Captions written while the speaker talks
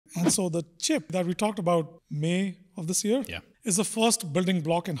And so the chip that we talked about May of this year is the first building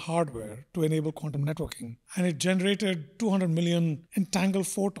block in hardware to enable quantum networking. And it generated 200 million entangled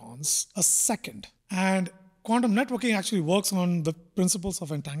photons a second. And quantum networking actually works on the principles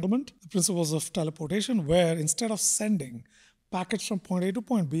of entanglement, the principles of teleportation, where instead of sending packets from point A to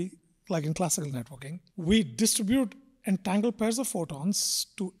point B, like in classical networking, we distribute entangled pairs of photons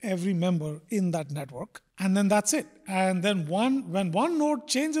to every member in that network. And then that's it. And then when one node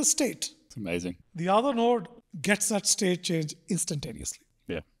changes state, It's amazing. the other node gets that state change instantaneously.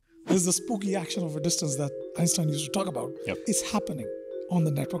 Yeah. This is the spooky action of a distance that Einstein used to talk about. It's happening on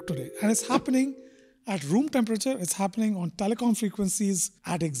the network today. And it's happening at room temperature. It's happening on telecom frequencies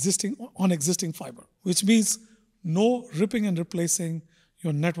on existing fiber, which means no ripping and replacing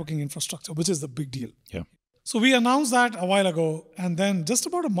your networking infrastructure, which is the big deal. Yeah. So we announced that a while ago, and then just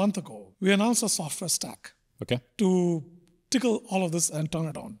about a month ago, we announced a software stack to tickle all of this and turn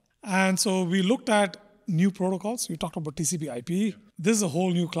it on. And so we looked at new protocols. We talked about TCP/IP. This is a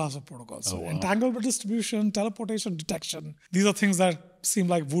whole new class of protocols. So entangled distribution, teleportation, detection. These are things that seem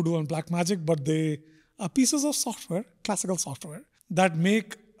like voodoo and black magic, but they are pieces of software, classical software, that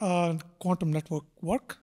make a quantum network work.